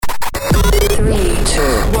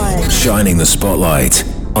shining the spotlight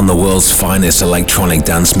on the world's finest electronic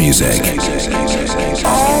dance music.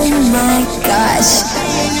 Oh my gosh.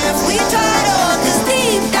 We tried all this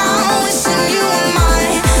deep down, wishing you were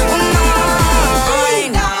mine.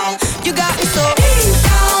 You got me so deep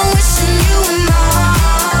down, wishing you were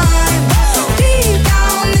mine. Deep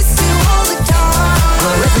down, miss you all the time.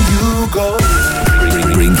 Wherever you go,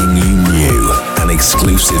 bringing you new and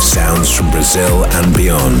exclusive sounds from Brazil and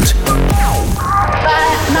beyond.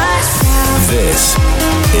 This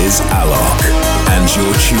is Alok, and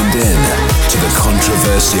you're tuned in to the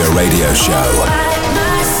Controversia radio show.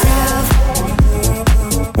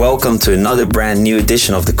 Welcome to another brand new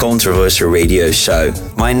edition of the Controversia radio show.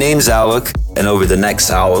 My name's Alok, and over the next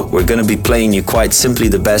hour, we're going to be playing you quite simply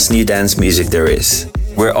the best new dance music there is.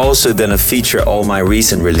 We're also going to feature all my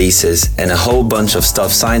recent releases and a whole bunch of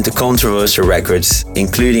stuff signed to Controversia Records,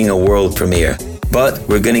 including a world premiere. But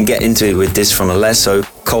we're going to get into it with this from Alesso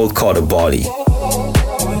called Caught a Body.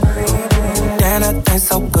 Damn, that thing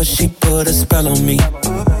so good, she put a spell on me.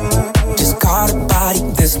 Just caught a body,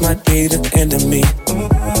 this might be the end of me.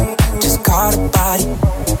 Just caught a body.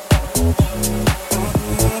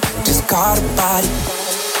 Just caught a body.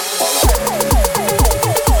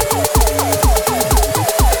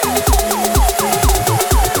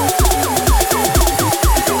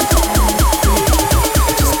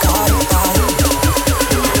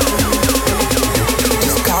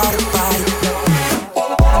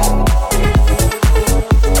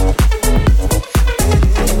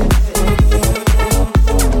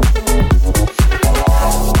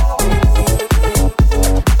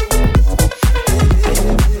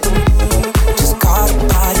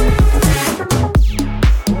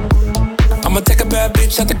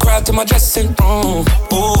 At the crowd to my dressing room.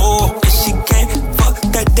 Oh, if she can't fuck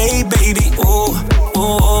that day, baby. Oh,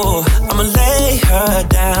 I'ma lay her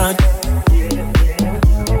down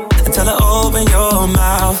and tell her open your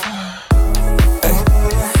mouth. Hey.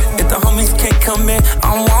 If the homies can't come in,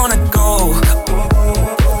 I wanna go.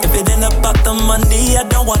 If it ain't about the money, I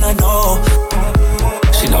don't wanna know.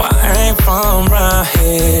 She know I ain't from round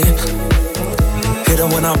here. Hit her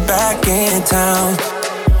when I'm back in town.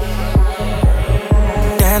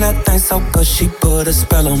 And that thing so good, she put a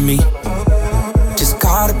spell on me. Just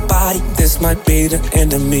caught a body, this might be the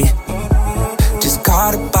end of me. Just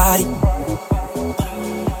caught a body.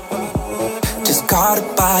 Just caught a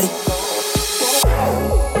body.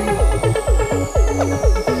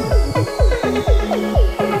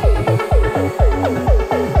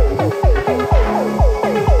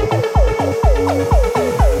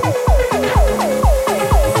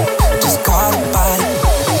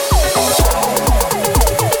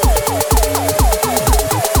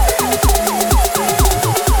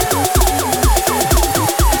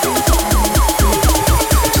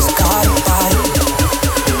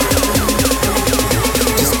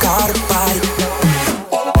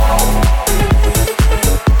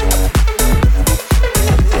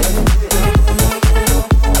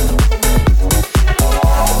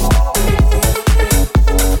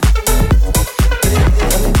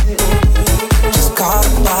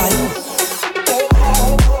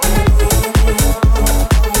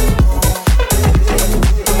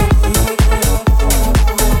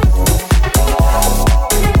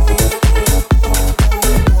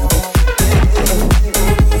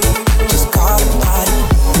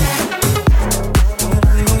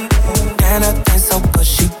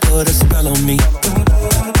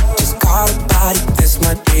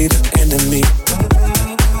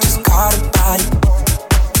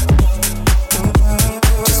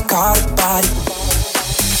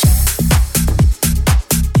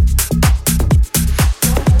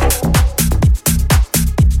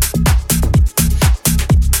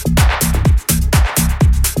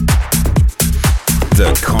 The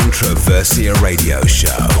Controversia radio show.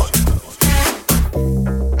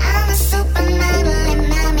 I'm a supermodel and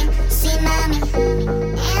mommy, see mommy.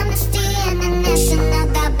 Amnesty International,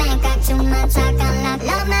 the bank got too much I got locked.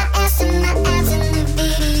 Love my ass and my abs in the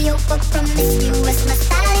video, but promiscuous. My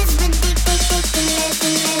style is ridiculous.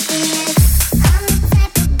 I'm the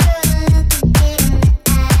type of girl to look at it in the eye.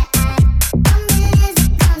 I'm the lazy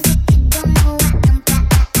comes if you don't know what I'm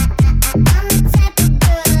fly. I'm the type of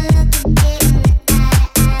girl to look at it in the eye.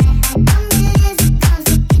 I'm the lazy comes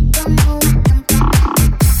if you don't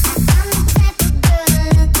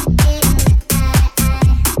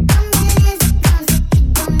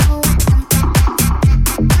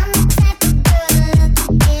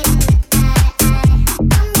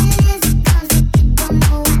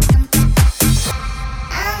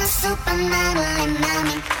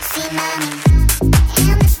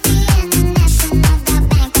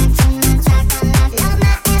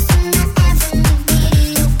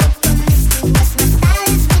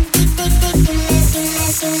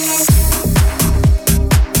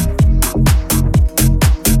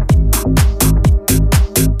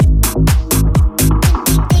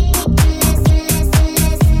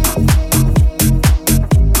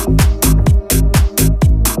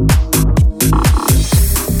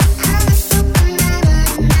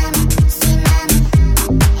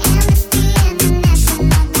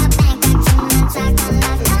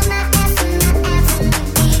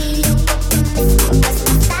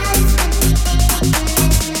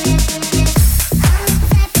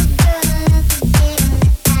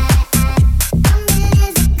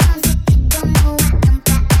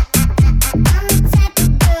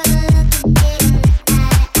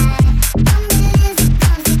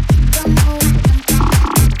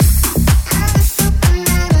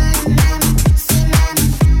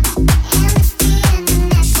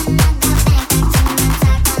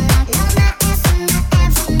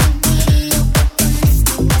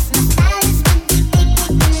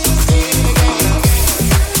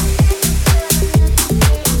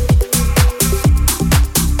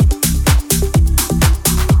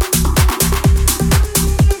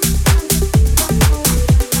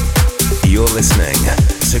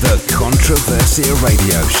Controversia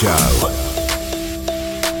Radio Show.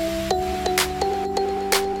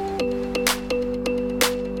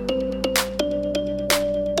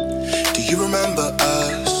 Do you remember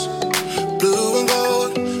us? Blue and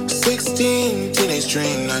gold, 16, teenage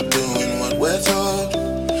dream, not doing what we're told.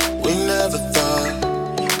 We never thought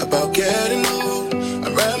about getting old.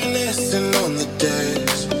 I'm reminiscing on the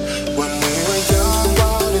days when we were young,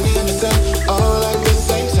 wild and innocent, all at the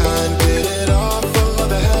same time. Did it all for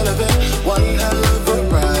the hell of it, one hell of a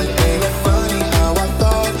ride. Ain't it funny how I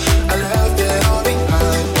thought I left it all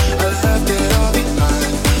behind? I left it all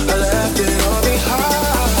behind. I left it all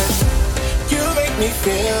behind. You make me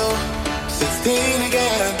feel 16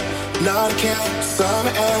 again. Not a camp,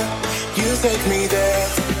 summer end. You take me there.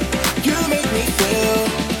 You make me feel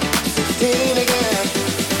 16 again.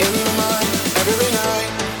 In my mind, every night.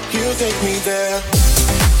 You take me there.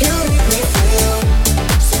 You make me feel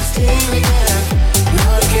 16 again.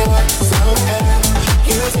 Not a camp, summer end.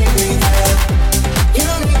 You take me there. You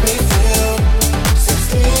make me feel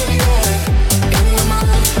 16 again. In my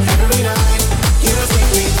mind, every night. You take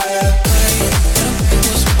me there.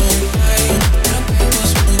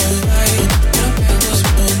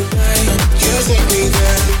 You take me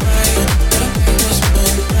there.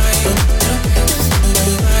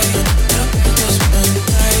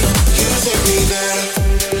 You take me there.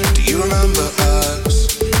 Do you remember us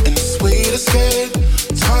in the sweet escape?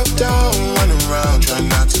 Top down, running around, trying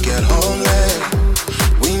not to get home late.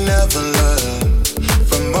 We never learned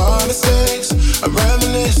from our mistakes. I'm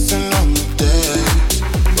reminiscing on the days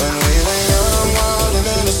when we were young, wild and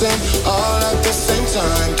innocent, all at the same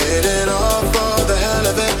time. Did it all for the hell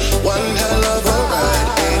of it, one hell of a ride.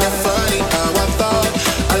 Ain't it funny how I thought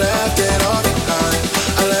I left it all behind?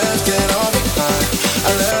 I left it all behind.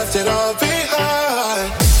 I left it all behind.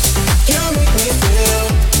 You make me feel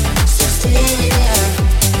 16 again.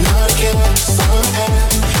 Not a killer, some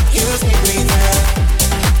end. You take me there.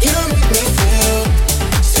 You make me feel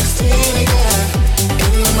 16 again.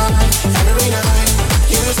 In my mind, every night.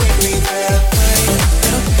 You take me there.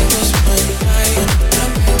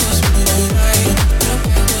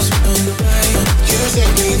 You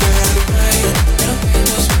take me there.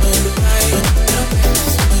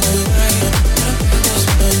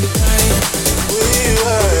 We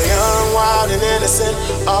were young, wild and innocent,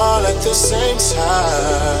 all at the same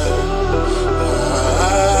time.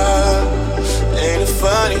 Ain't it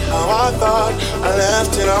funny how I thought I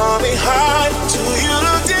left it all behind? Till you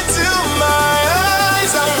looked into my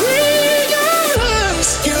eyes, I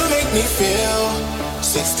realized you make me feel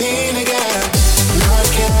 16 again. Not a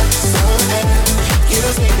care, some end. You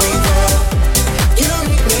take me there. You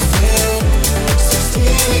make me feel 16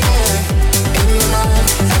 again. In my mind,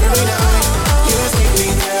 every night. You take me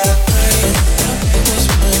there.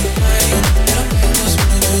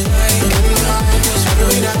 In my mind,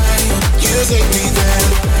 every night. You take me there.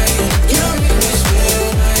 You make me feel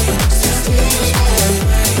 16 again.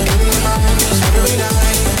 In my mind, every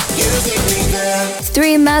night. You take me there.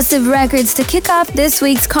 3 massive records to kick off this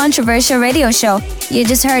week's Controversia radio show. You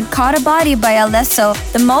just heard Caught a Body by Alesso,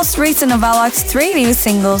 the most recent of Alok's 3 new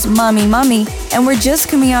singles, Mami, Mami, and we're just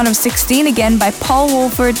coming out of 16 again by Paul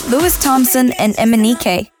Woolford, Louis Thompson, and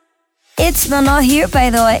MNEK. It's the not here, by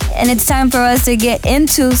the way, and it's time for us to get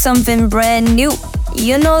into something brand new.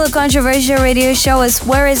 You know the Controversia radio show is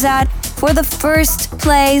where it's at for the first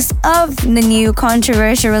plays of the new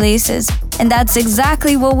Controversia releases. And that's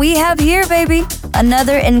exactly what we have here, baby.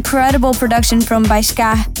 Another incredible production from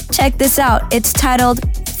Bhaskar. Check this out. It's titled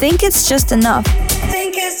Think It's Just Enough.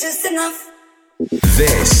 Think it's just enough.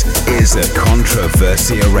 This is the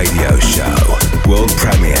Controversia Radio Show. World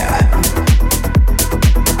premiere.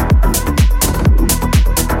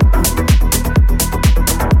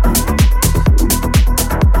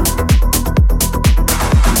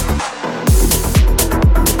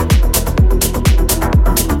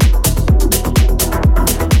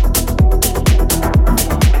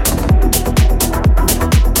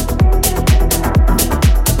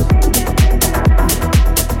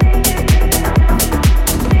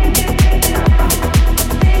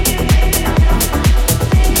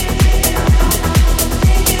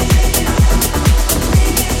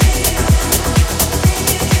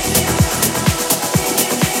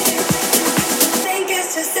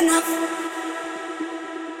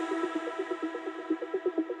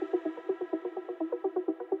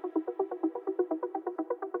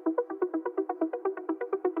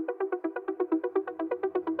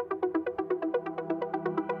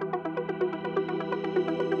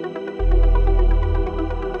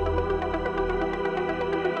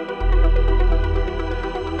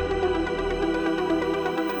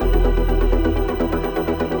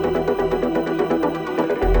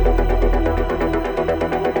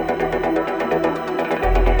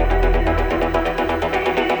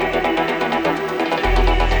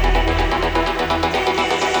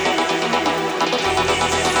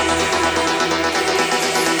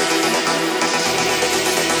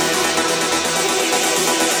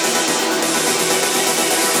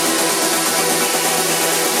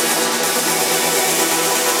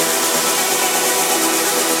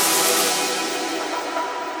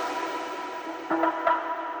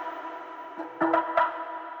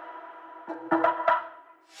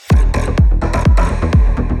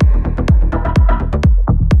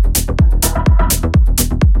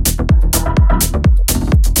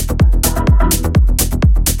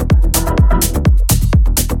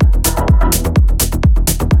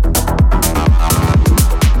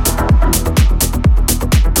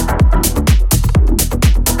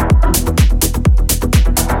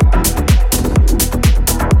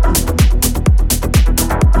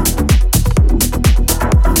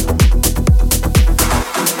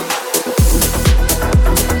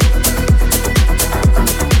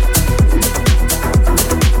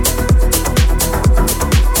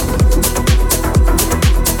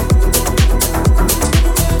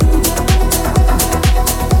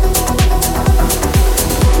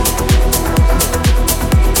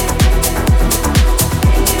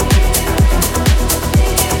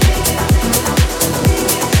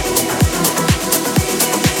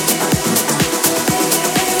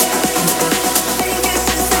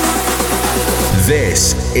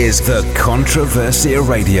 is the Controversia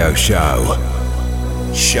Radio Show,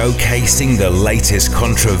 showcasing the latest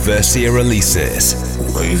Controversia releases.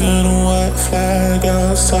 Waving a white flag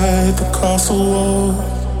outside the castle wall.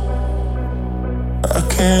 I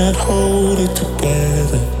can't hold it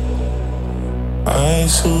together. I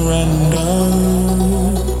surrender.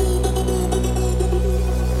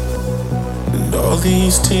 And all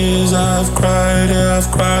these tears I've cried, yeah, I've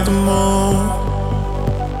cried them all.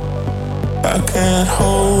 I can't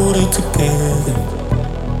hold it together.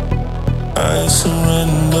 I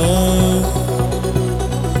surrender.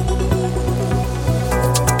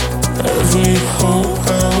 Every hope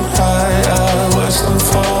held high, I watch them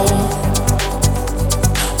fall.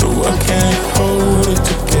 Though I can't hold it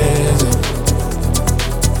together,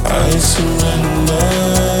 I surrender.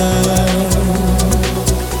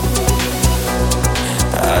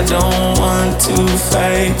 I don't want to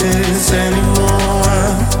fight this anymore.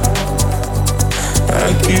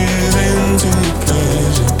 I give in to the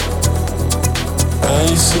pleasure. I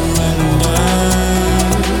surrender.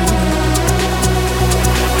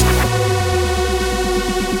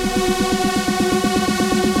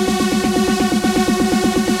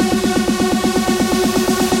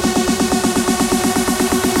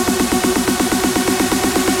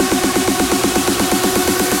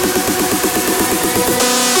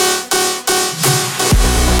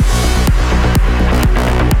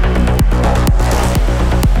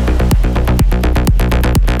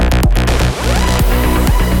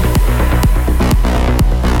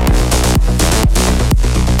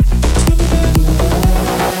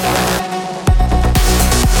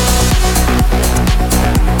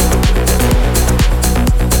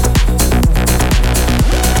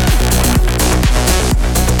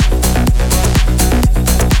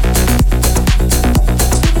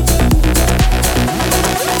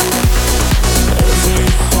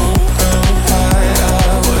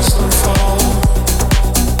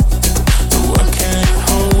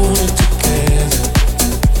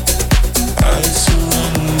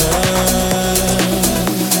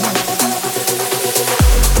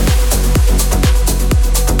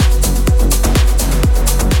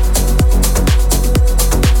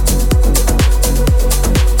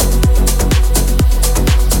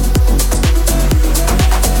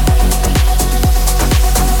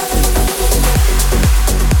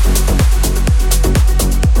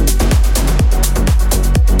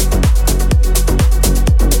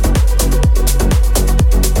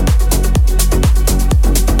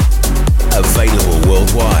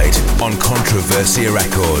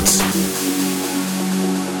 Records.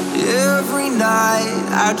 Every night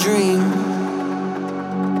I dream,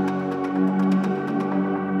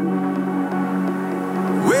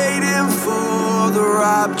 waiting for the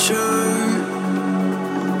rapture.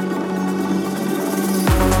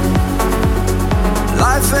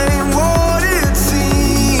 Life ain't what it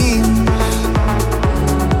seems.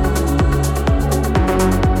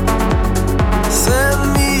 Send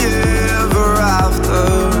me ever after.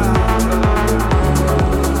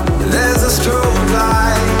 There's a strobe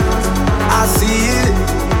light, I see it,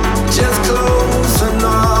 just close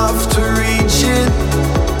enough to reach it.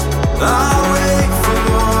 I'll wait for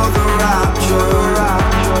the rapture.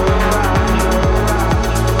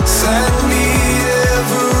 Send me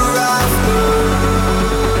ever after.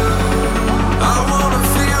 I wanna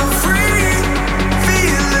feel free,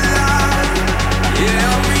 feel alive.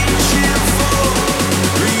 Yeah, I'm reaching for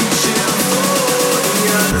the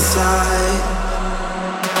other side.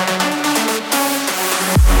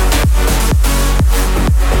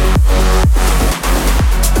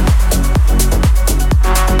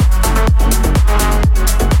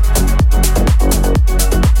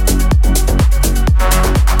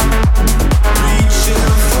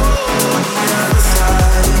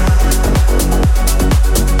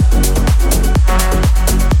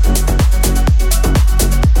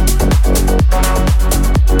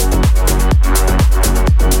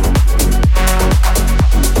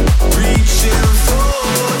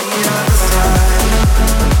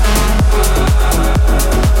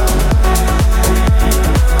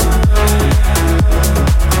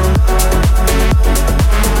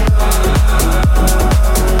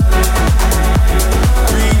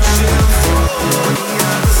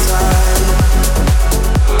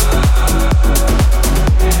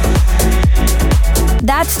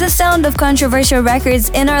 The sound of Controversia Records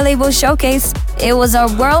in our label showcase. It was our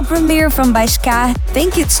world premiere from Bhaskar,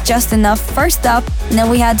 Think It's Just Enough first up, and then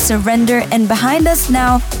we had Surrender, and behind us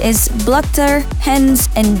now is Bluckther, HENNZ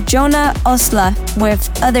and Erjona Oslah with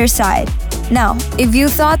Otherside. Now, if you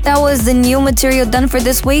thought that was the new material done for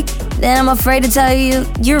this week, then I'm afraid to tell you,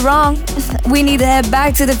 you're wrong. We need to head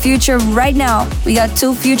back to the future right now. We got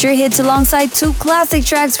 2 future hits alongside 2 classic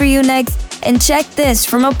tracks for you next. And check this,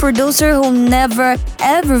 from a producer who never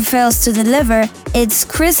ever fails to deliver. It's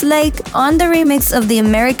Chris Lake on the remix of the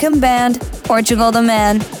American band Portugal the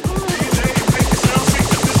Man.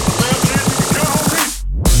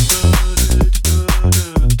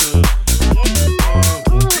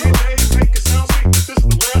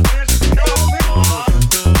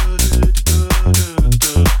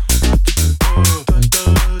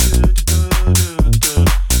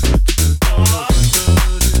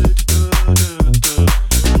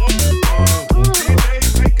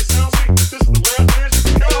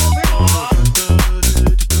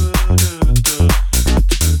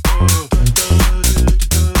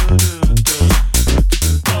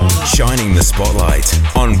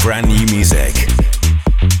 Spotlight on brand new music.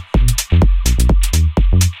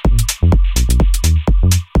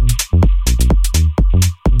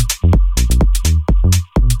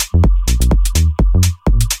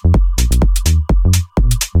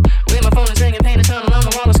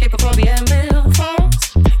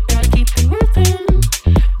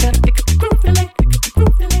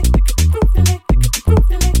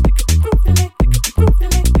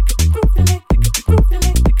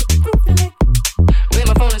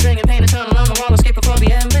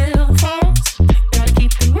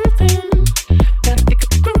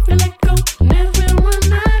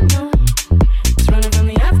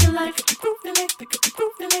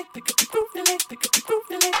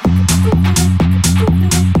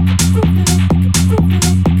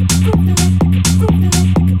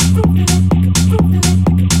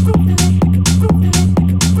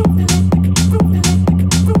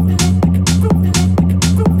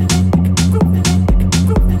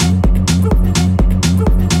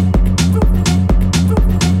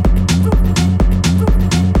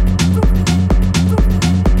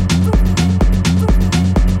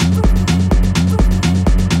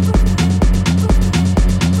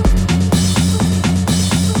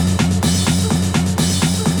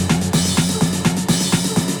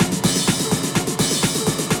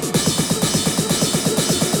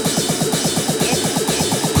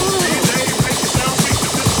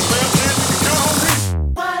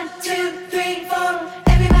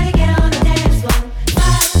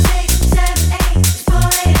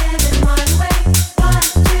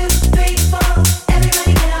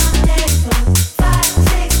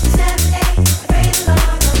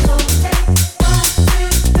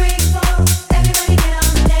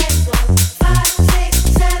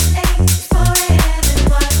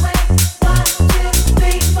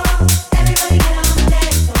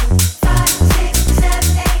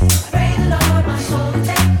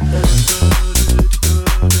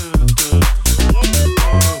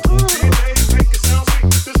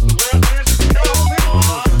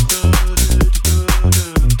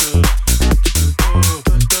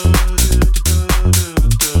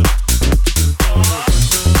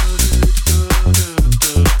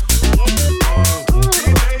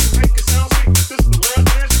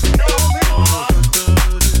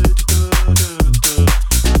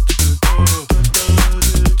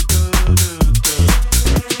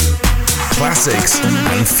 Classics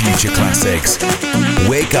and future classics.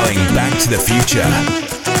 We're going back to the future.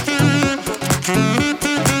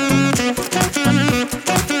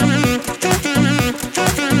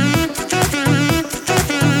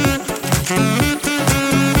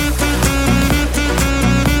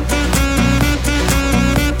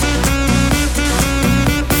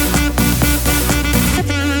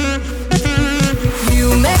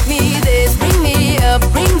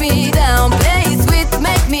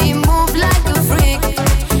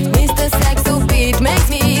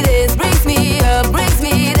 Makes me this, brings me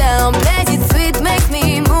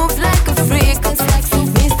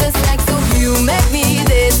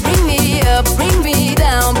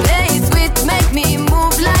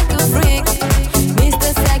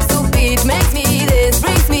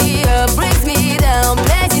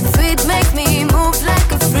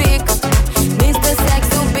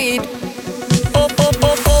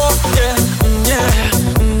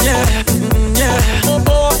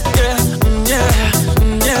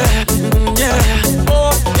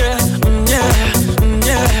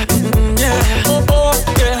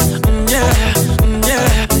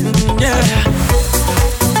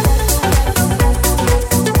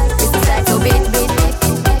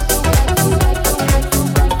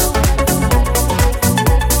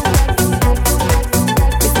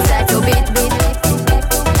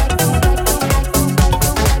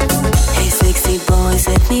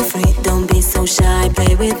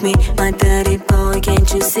with me, my dirty boy,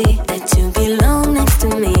 can't you see that you belong next to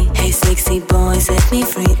me? Hey sexy boy, set me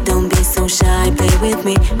free, don't be so shy, play with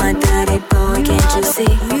me, my dirty boy, can't you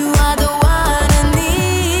see? You are the one I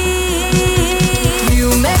need. You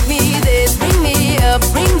make me this, bring me up,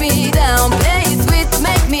 bring me down, play it sweet,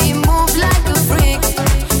 make me move like a freak.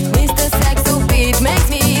 Mr. Saxobeat makes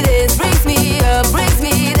me this, brings me up, brings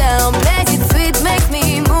me down, play it sweet, makes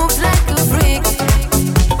me move like a freak.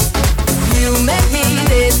 You make me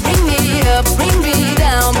this, bring me up, bring me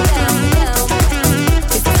down,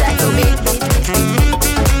 Mr. Saxobeat.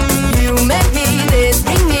 You make me this,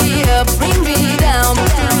 bring me up, bring me down,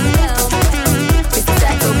 Mr.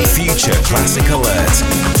 Saxobeat. Future Classic Alert.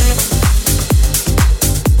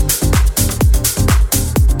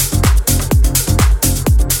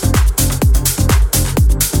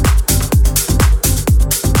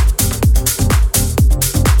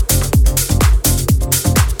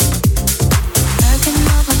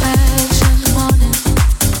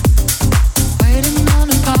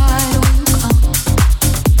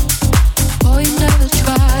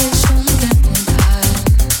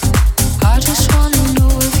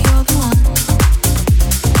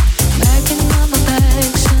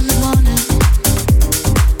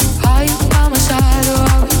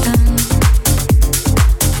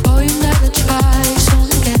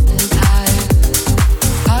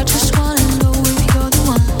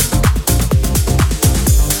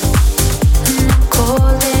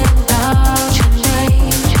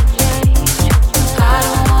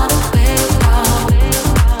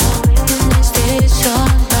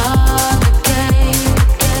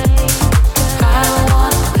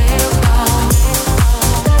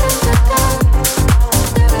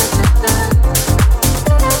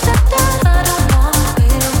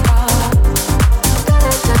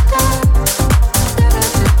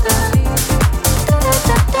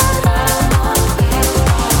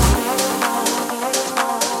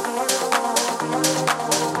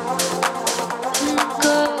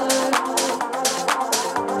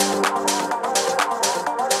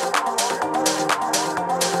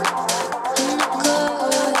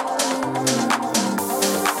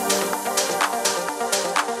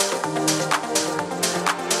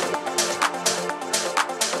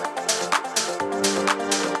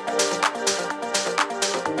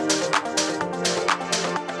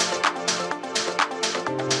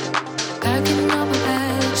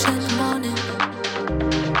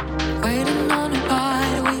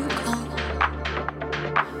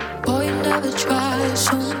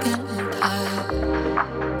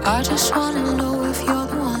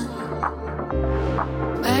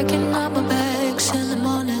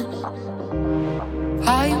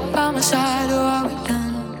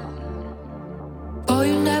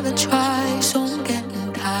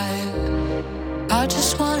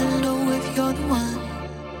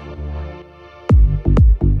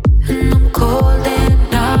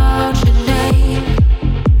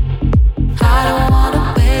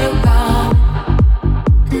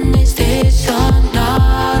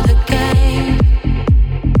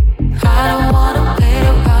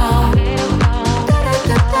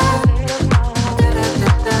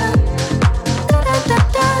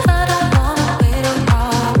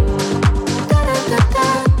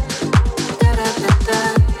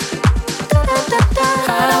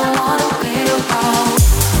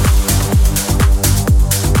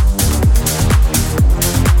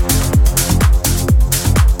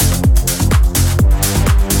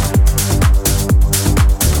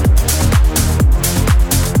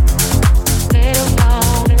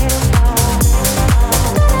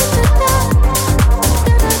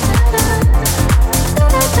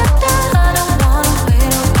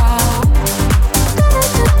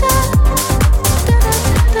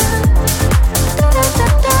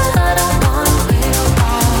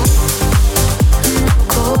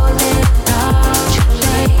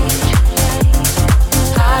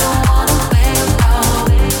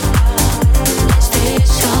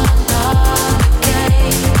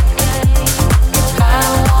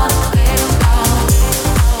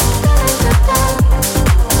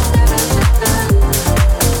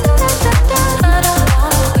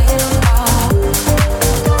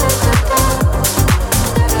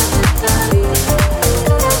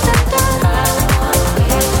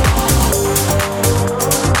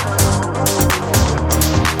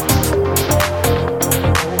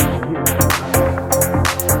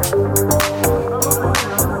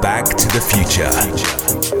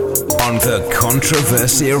 On the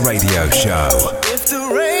Controversia Radio Show. If the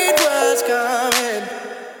rain was coming,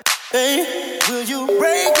 hey, will you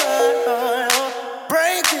break my heart?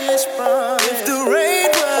 Break this promise. If the rain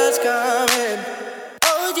was coming,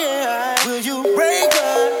 oh yeah, will you break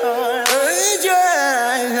my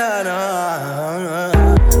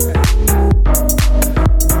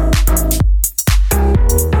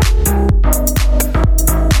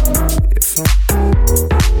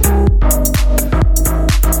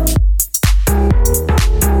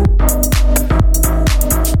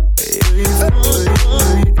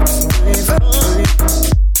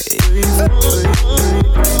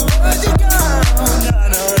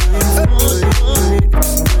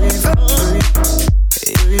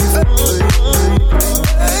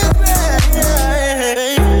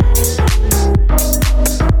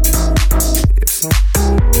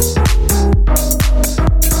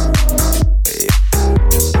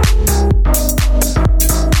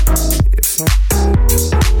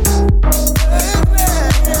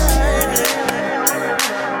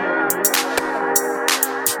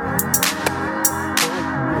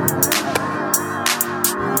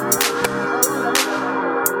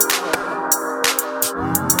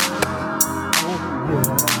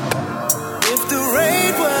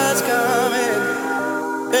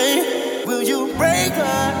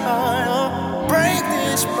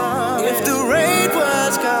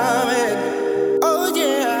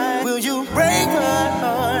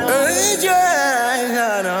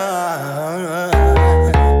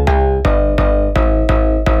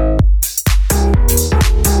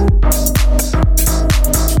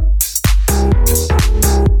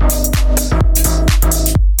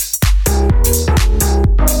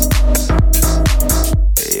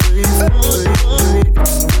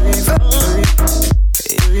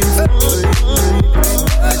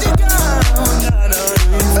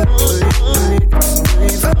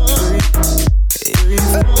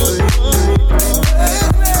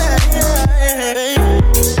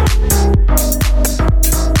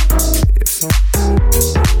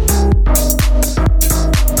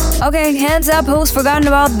Okay, hands up who's forgotten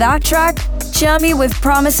about that track? Tchami with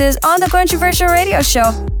Promesses on the Controversia Radio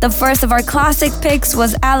Show. The first of our classic picks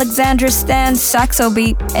was Alexandra's Stan's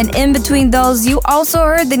Saxobeat, and in between those, you also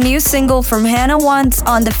heard the new single from Hannah One's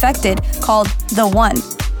Undefected called The One.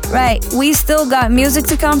 Right, we still got music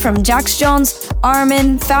to come from Jax Jones,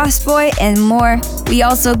 Armin, Fastboy, and more. We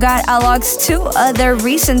also got Alok's 2 other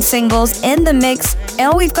recent singles in the mix,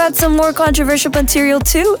 and we've got some more controversial material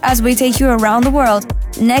too as we take you around the world.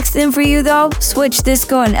 Next in for you though, Switch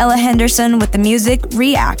Disco and Ella Henderson with the music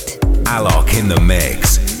React. Alok in the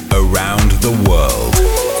mix, around the world.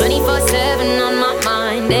 24/7 on my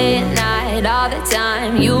mind, day and night, all the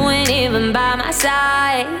time. You ain't even by my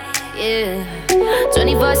side, yeah.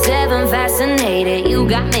 24/7 fascinated, you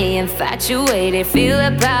got me infatuated. Feel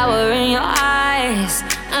the power in your eyes.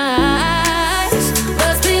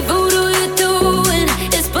 Must be voodoo you're doing,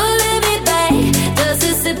 it's pulling me back. Does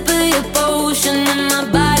a sip of your potion and my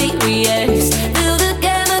body reacts. Feel the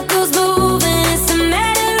chemicals moving, it's a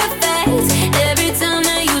matter of fact. Every time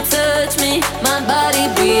that you touch me, my body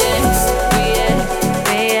reacts, react,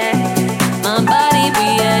 react. My body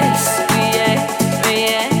reacts, react,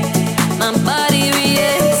 react. My body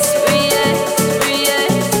reacts, reacts,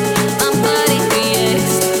 reacts. My body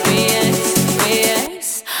reacts, reacts, reacts.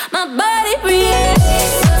 My body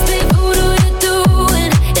reacts. Must be voodoo you're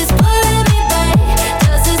doing, it's pulling me back.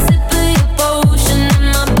 Does a sip of your potion and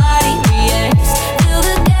my body reacts. Feel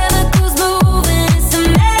the chemicals moving, it's a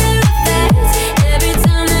matter of fact. Every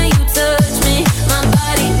time that you touch me, my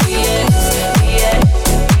body reacts, react,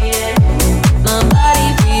 react. My body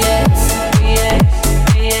reacts, react,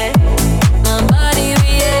 react. My body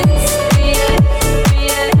reacts, react,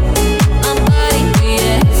 react. My body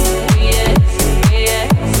reacts, react,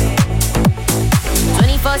 react.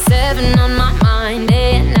 24/7 on my mind,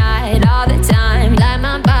 day and night, all the time. Like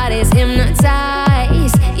my body's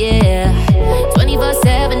hypnotized, yeah.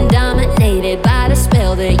 24/7 dominated by the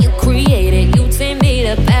spell that you created. You take me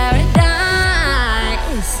to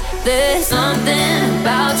paradise. There's something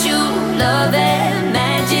about you, love and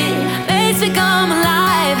magic. Makes me come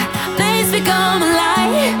alive, makes me come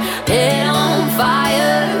alive. Head on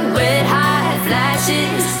fire, red hot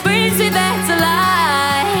flashes, brings me back to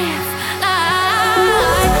life.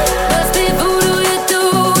 Must be voodoo you're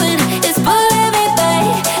doing, it's pulling me back.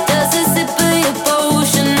 Does a sip of your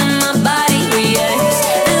potion and my body reacts.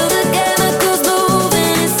 Feel the chemicals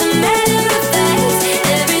moving, it's a matter of fact.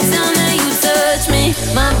 Every time that you touch me,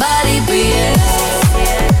 my body reacts.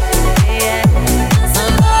 My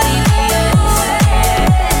body reacts.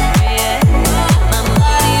 My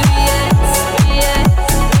body reacts,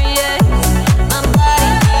 reacts, reacts. My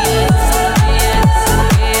body reacts, reacts,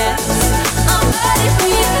 reacts. My body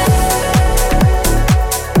reacts.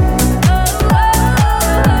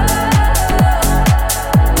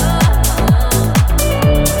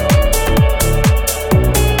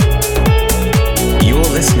 You're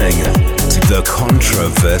listening to the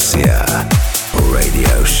Controversia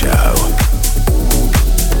Radio Show.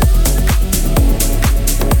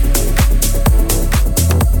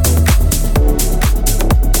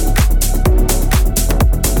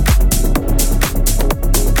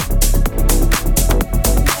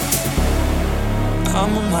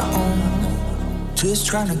 I'm on my own, just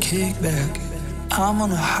trying to kick back. I'm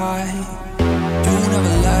on a high, you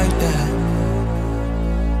never like that.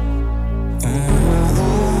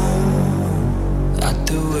 I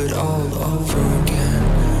do it all over again.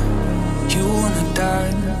 You wanna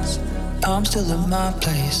dance, I'm still in my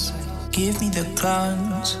place. Give me the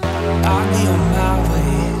guns, I'll be on my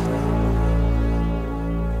way.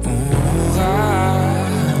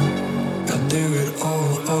 I do it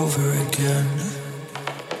all over again.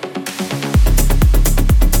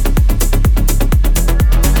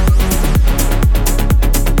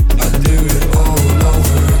 I do it all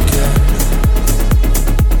over again.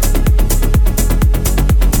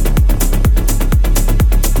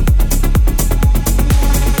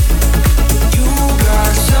 You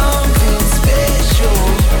got something special,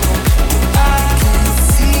 I can't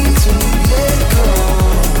seem to let go.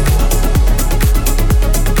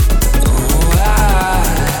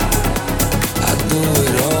 I do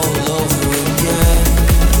it all over again.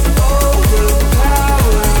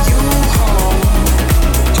 Overpower you home,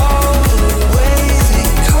 all the ways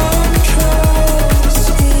it controls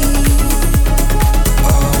me.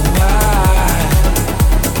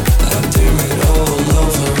 I do it all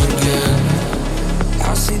over again. I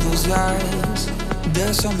see those eyes,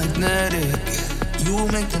 they're so magnetic. You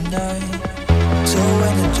make the night so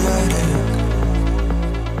energetic.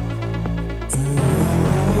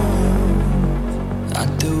 I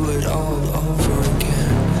do it all over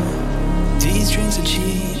again. These drinks are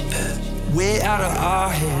cheap way out of our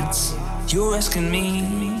heads. You're asking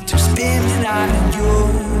me to spin it out in your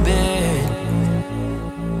bed.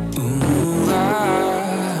 Ooh,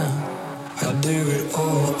 I'll do it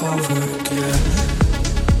all over again.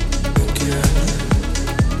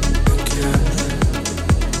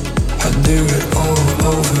 I'll do it all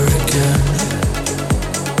over again.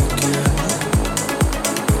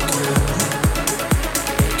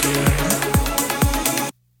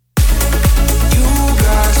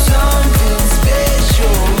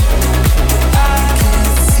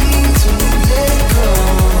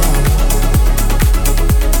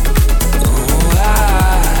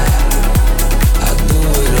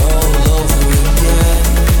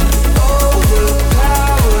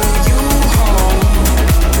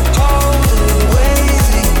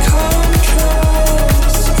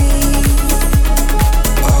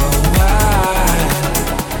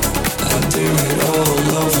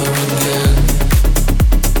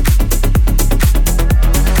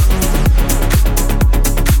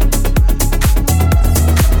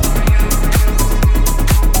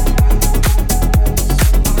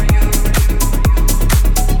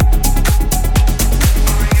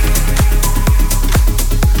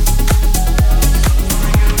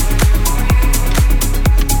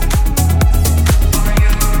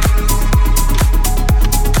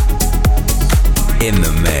 In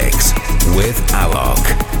the mix with Alok.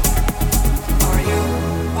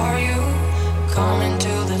 Are you coming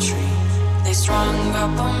to the tree? They strung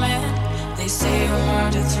up a man, they say you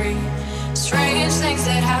murdered 3. Strange things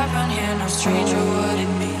that happen here, no stranger would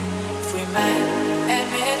it be if we met at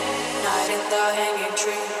midnight in the hanging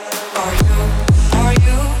tree. Are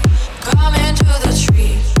you coming to the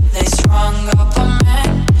tree? They strung up a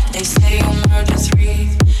man, they say you murdered 3.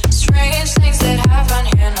 Strange things that happen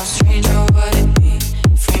here, no stranger would it be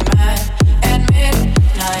if we met at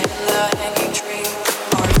midnight in the hanging tree.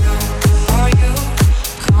 Are you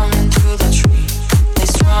coming to the tree? They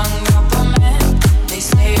strung up a man, they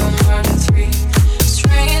say you murdered 3.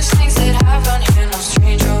 Strange things that happen here, no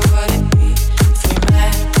stranger would it be if we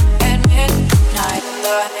met at midnight in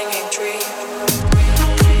the hanging tree.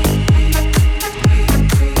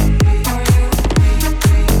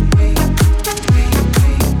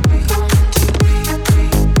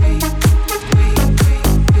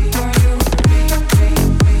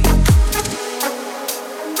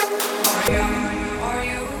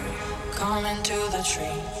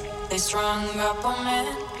 They strung up a man,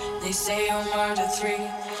 they say you murdered 3.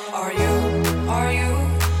 Are you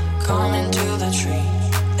coming to the tree?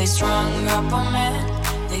 They strung up a man,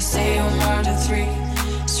 they say you murdered 3.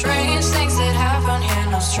 Strange things that happen here,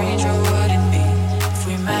 no stranger would it be if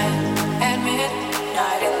we met at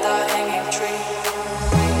midnight in the hanging tree.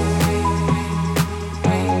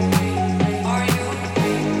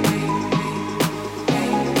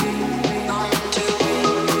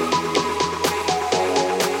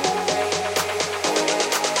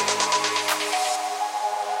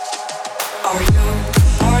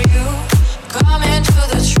 Are you coming to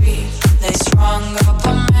the tree? They strung up a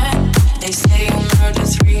man, they say you murdered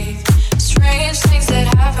 3. Strange things that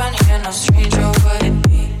happen here, no stranger would it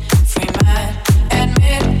be if we met at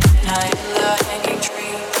midnight in the hanging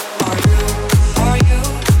tree. Are you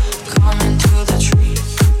coming to the tree?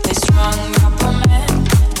 They strung up a man,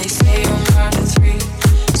 they say you murdered 3.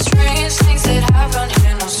 Strange things that happen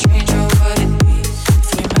here, no stranger would it be if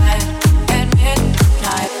we met at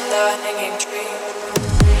midnight in the hanging tree.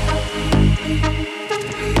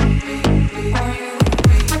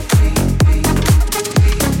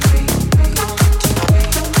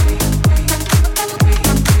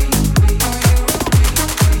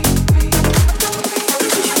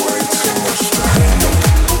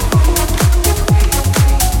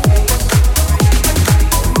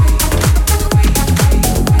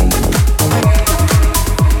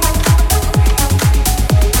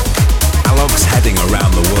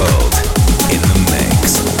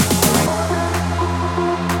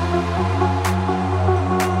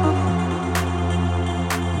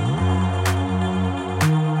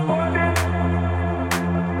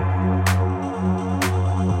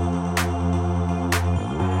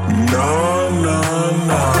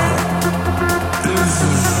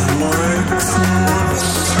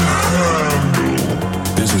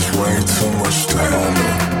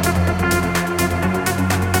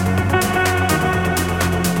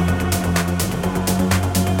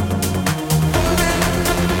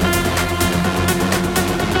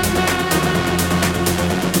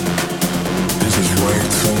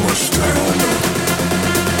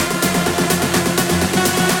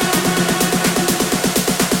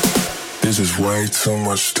 Way too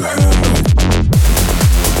much to handle.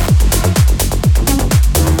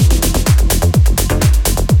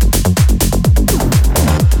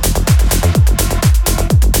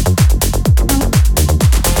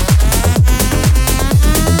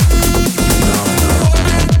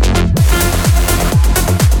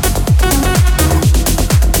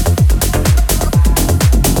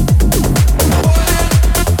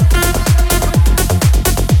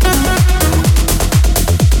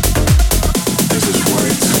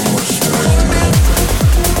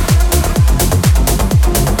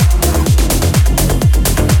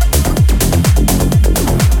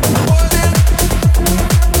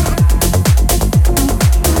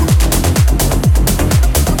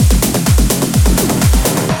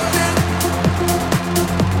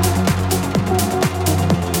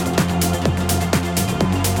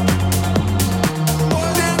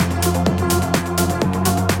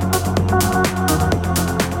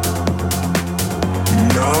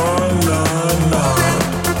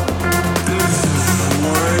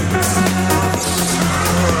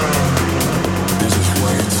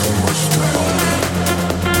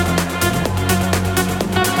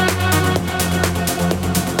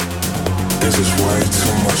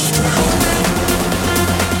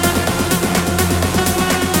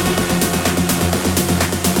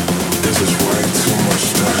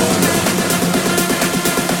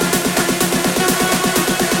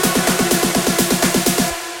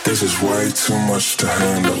 is way too much to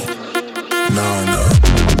handle. Nah.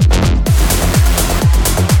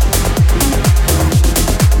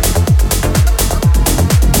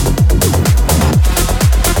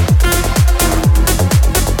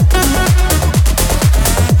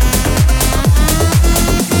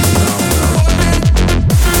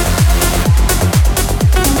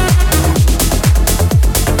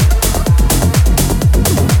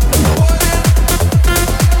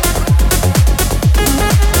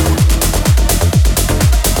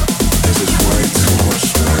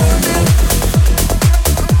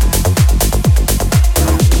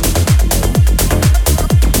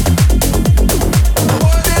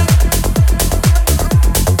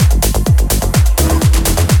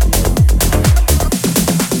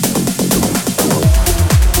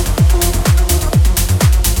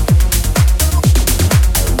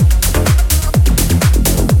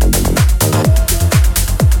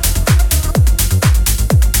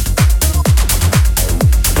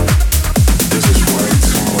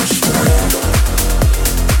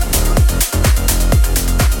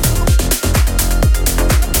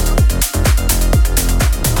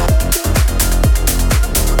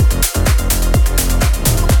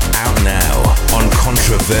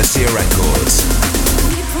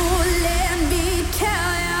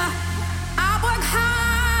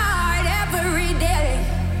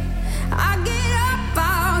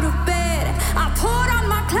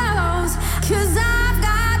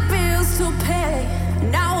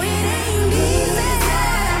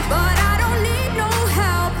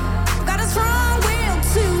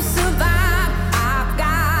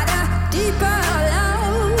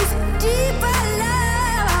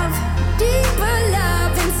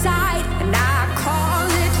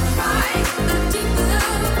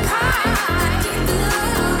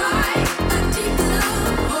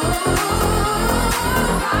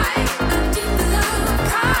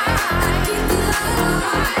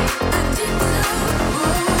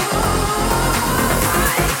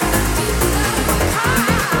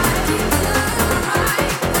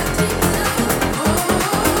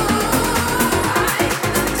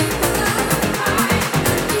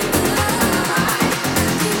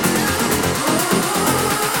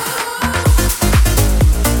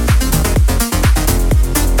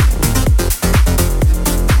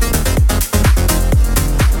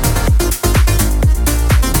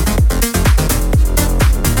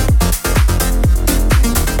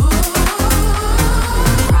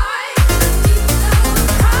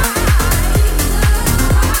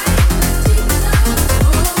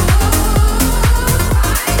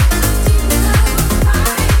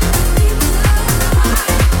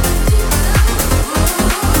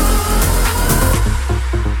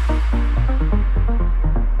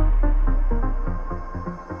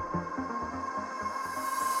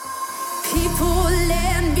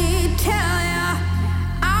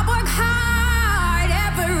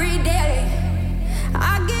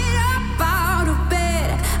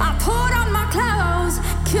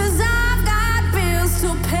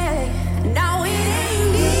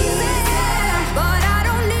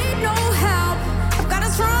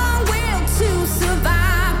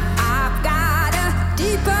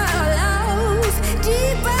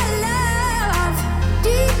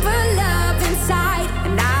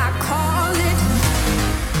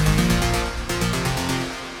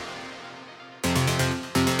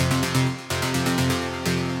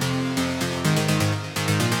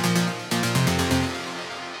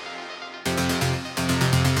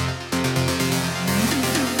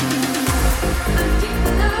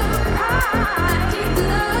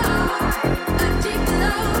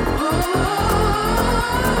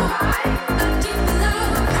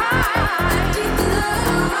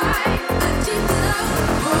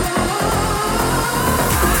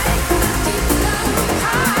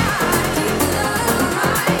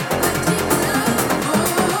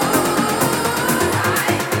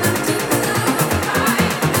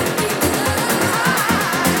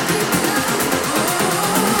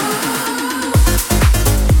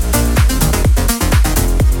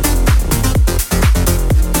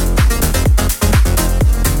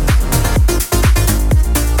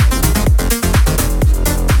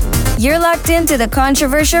 You're locked into the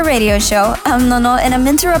Controversia radio show. I'm Nono and I'm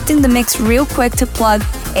interrupting the mix real quick to plug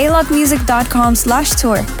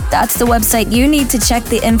alokmusic.com/tour. That's the website you need to check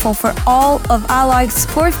the info for all of Alok's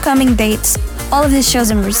forthcoming dates, all of his shows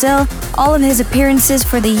in Brazil, all of his appearances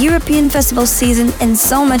for the European festival season, and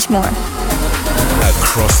so much more.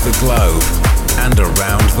 Across the globe and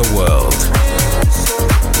around the world.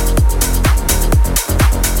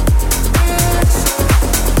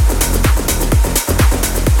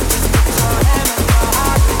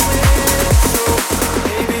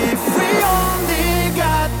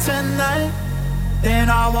 then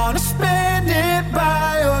I wanna spend it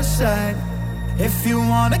by your side. If you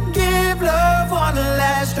wanna give love one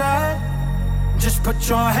last try, just put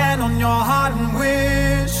your hand on your heart and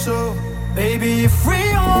whistle. Baby, if we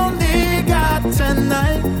only got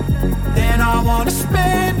tonight, then I wanna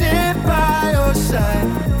spend it by your side.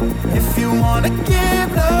 If you wanna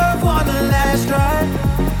give love one last try,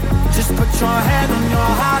 just put your hand on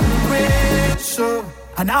your heart and whistle.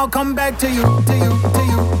 And I'll come back to you, to you, to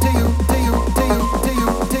you, to you, to you, to you, to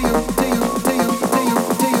you, to you, to you, to you, to you, to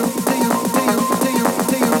you, to you, to you,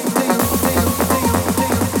 to you, to you, to you, to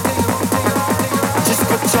you, to you, to you. Just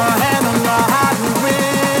put your hand on your heart and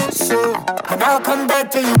whistle, and I'll come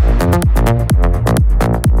back to you.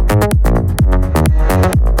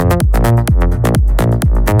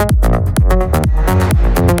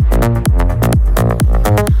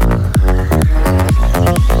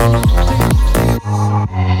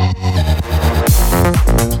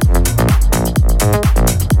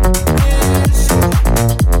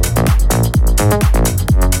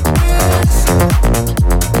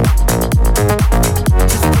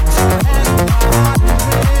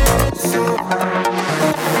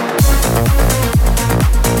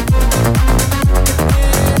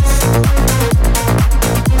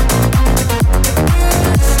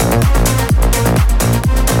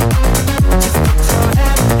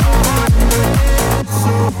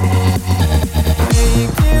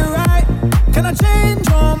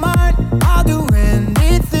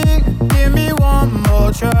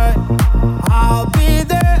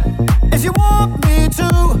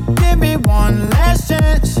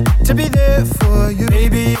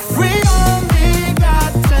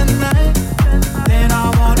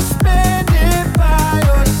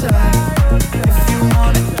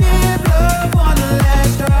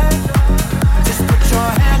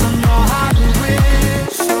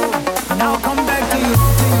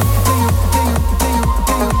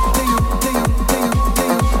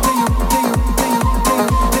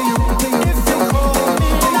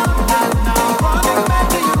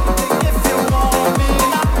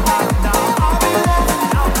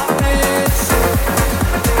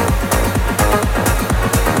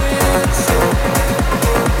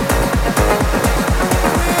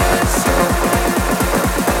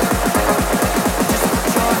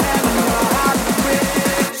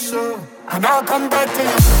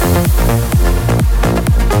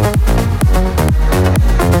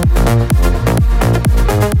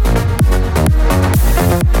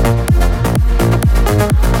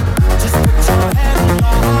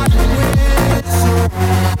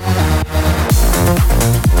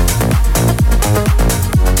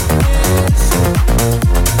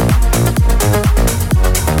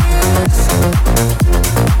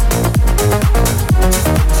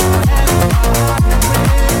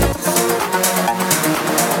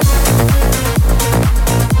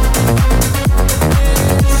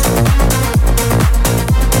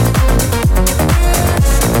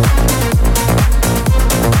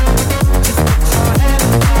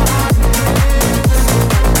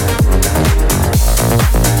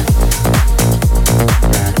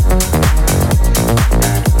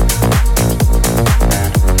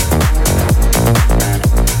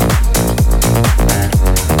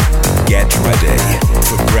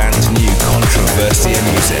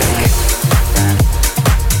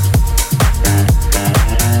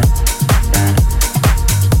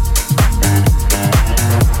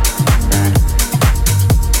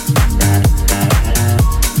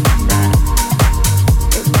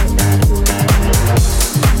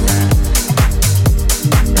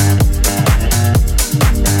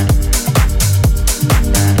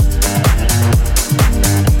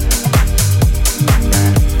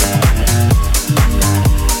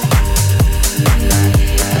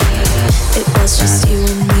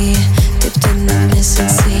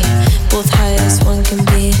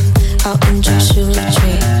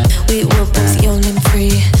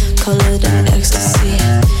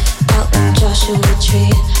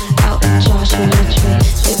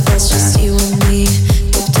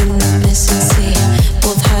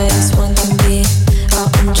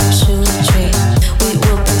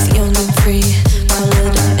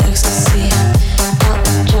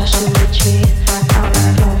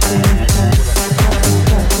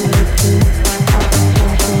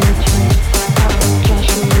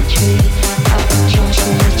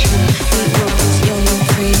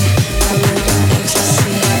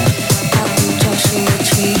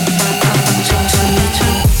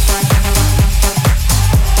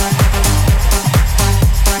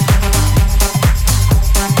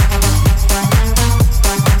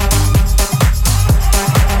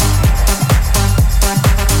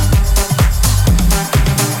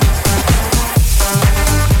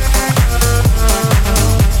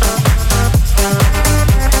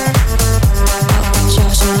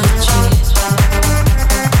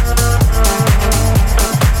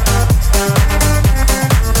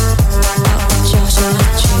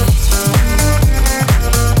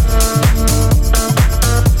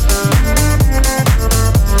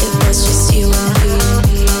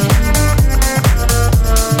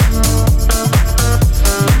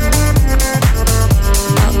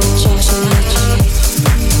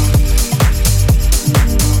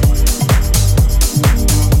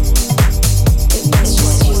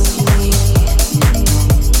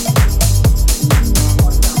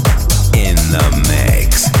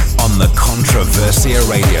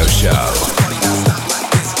 Radio Show.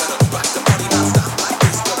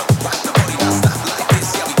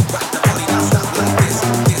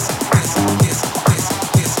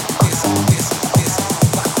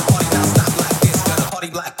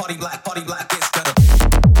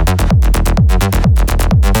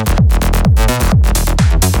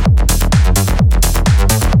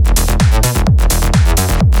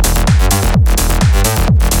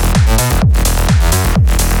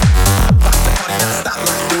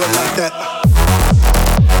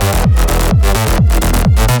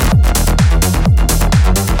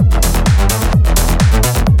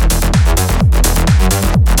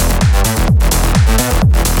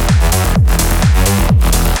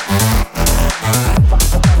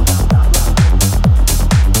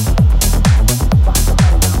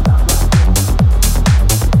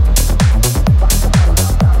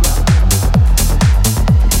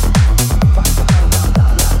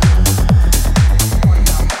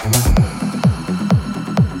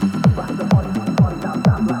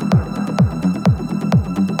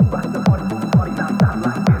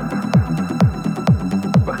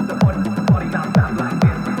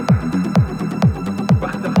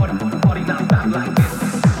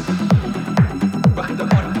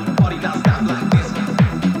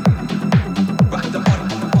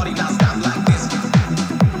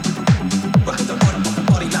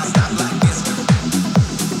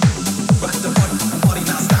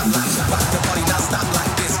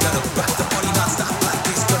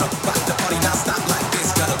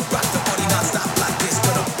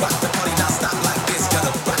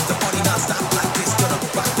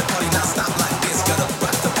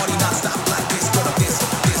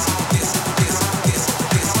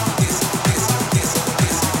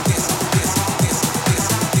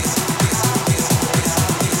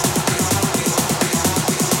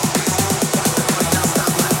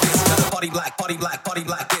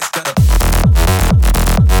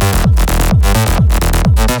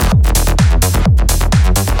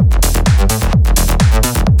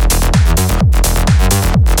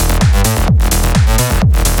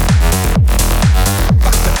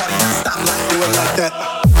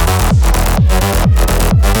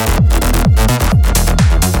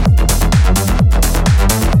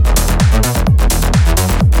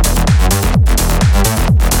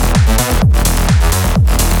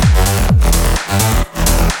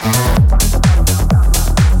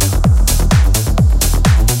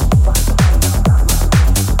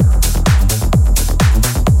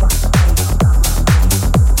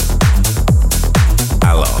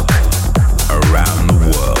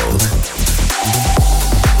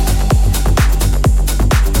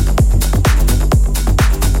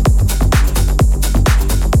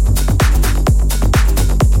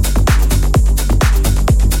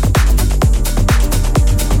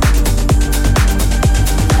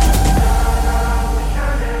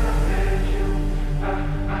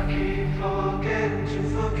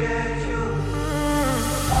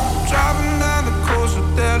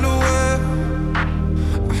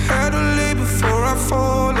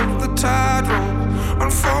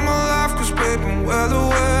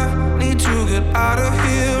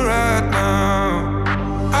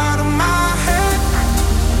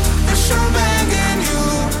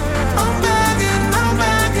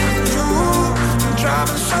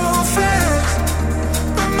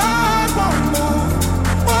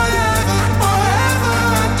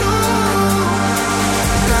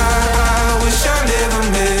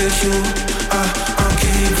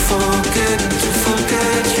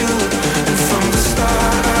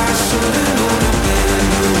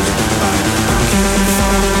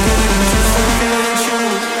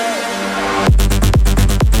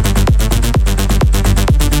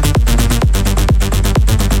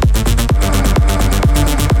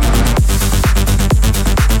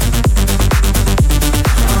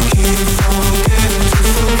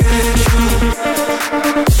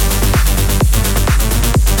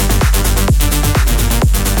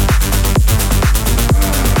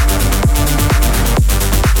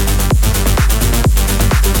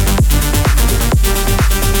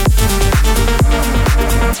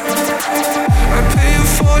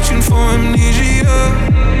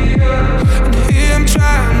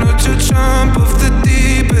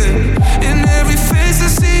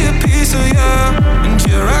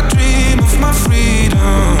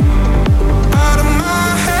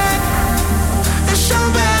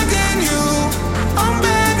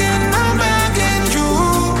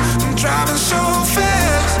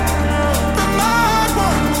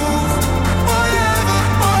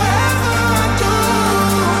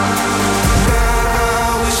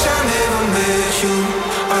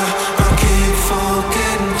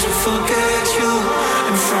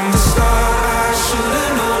 from the start. I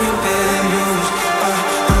should've known you bad news.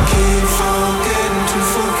 I keep forgetting to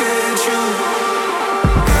forget you.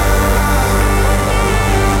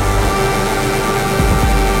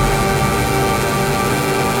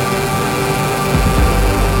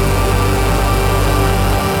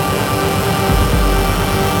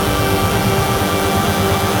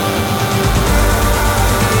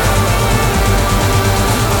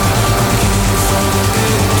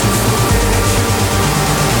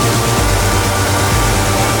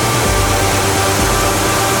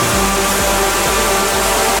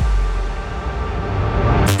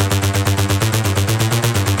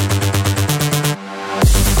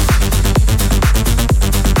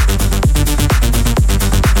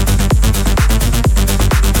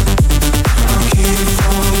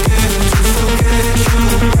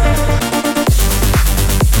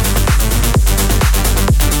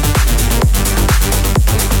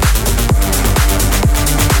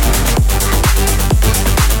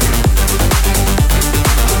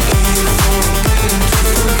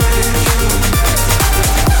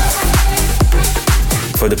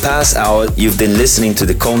 For the past hour, you've been listening to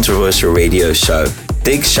the Controversia radio show.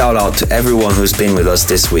 Big shout out to everyone who's been with us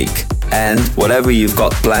this week. And whatever you've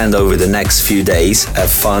got planned over the next few days,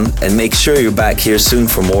 have fun and make sure you're back here soon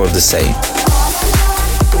for more of the same.